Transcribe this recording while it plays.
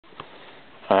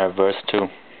Alright, verse 2.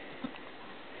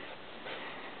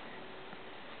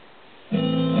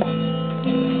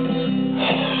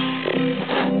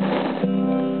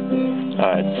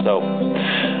 Alright, so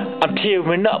I'm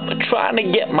tearing up, trying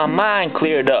to get my mind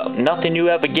cleared up. Nothing you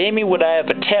ever gave me would I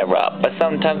ever tear up. I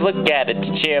sometimes look at it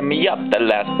to cheer me up. The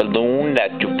last balloon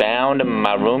that you found in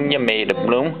my room, you made a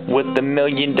bloom with a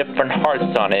million different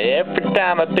hearts on it. Every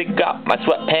time I pick up my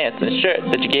sweatpants and shirt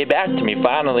that you gave back to me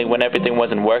finally when everything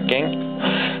wasn't working.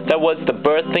 That was the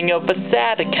birthing of a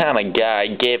sad kind of guy. I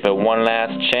gave it one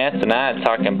last chance, and I ain't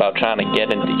talking about trying to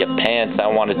get into your pants. I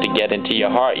wanted to get into your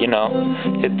heart, you know.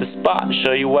 Hit the spot,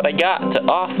 show you what I got to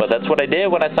offer. That's what I did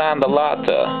when I signed the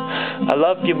lautter. I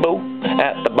love you, boo,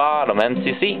 at the bottom,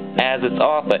 MCC as its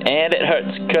author. And it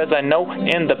hurts, cause I know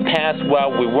in the past while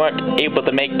we weren't able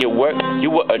to make it work, you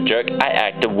were a jerk, I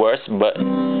acted worse, but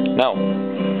no,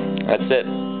 that's it.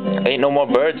 Ain't no more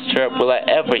birds chirp will I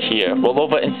ever hear. Roll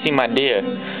over and see my dear,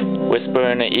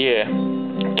 whisper in her ear,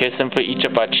 kissing for each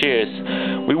of our cheers.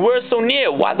 We were so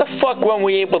near, why the fuck weren't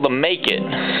we able to make it?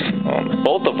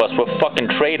 Both of us were fucking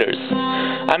traitors.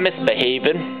 I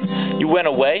misbehaving. You went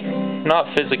away, not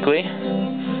physically,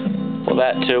 well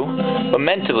that too, but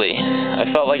mentally, I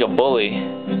felt like a bully.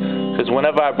 Cause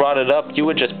whenever I brought it up, you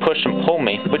would just push and pull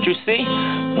me. But you see,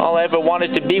 all I ever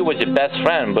wanted to be was your best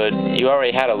friend, but you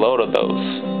already had a load of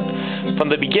those. From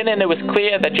the beginning it was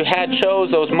clear that you had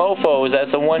chose those mofos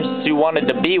as the ones you wanted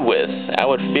to be with. I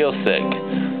would feel sick.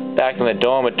 Back in the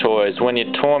dormitories when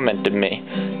you tormented me.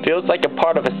 Feels like a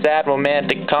part of a sad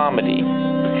romantic comedy.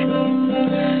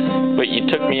 But you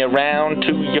took me around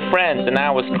to your friends and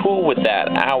I was cool with that.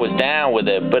 I was down with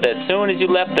it. But as soon as you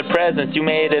left the presence, you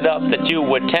made it up that you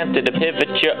were tempted to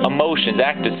pivot your emotions.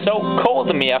 Acted so cold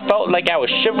to me, I felt like I was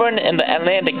shivering in the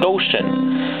Atlantic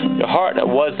Ocean. Your heart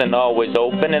wasn't always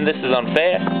open, and this is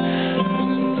unfair.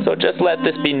 So just let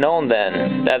this be known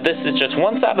then, that this is just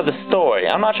one side of the story.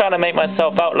 I'm not trying to make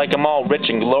myself out like I'm all rich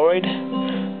and gloried.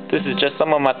 This is just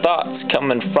some of my thoughts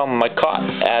coming from my cot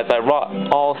as I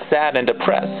rot, all sad and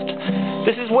depressed.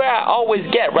 This is where I always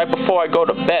get right before I go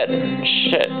to bed.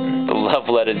 Shit, the love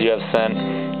letters you have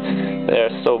sent, they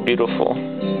are so beautiful.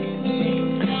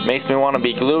 Makes me want to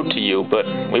be glued to you, but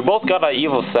we both got our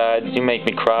evil sides. You make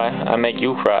me cry, I make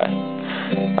you cry.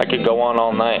 I could go on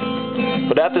all night.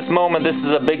 But at this moment, this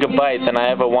is a bigger bite than I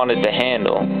ever wanted to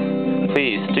handle.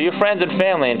 Please, to your friends and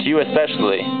family, and to you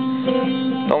especially,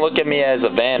 don't look at me as a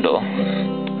vandal.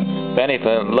 If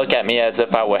anything, look at me as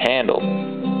if I were handled.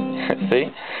 See?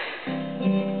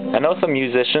 I know some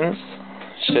musicians.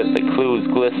 Shit, the clues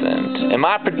glistened. Am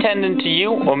I pretending to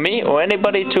you, or me, or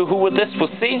anybody to who this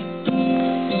will see?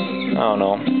 I don't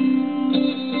know.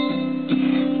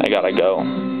 I gotta go.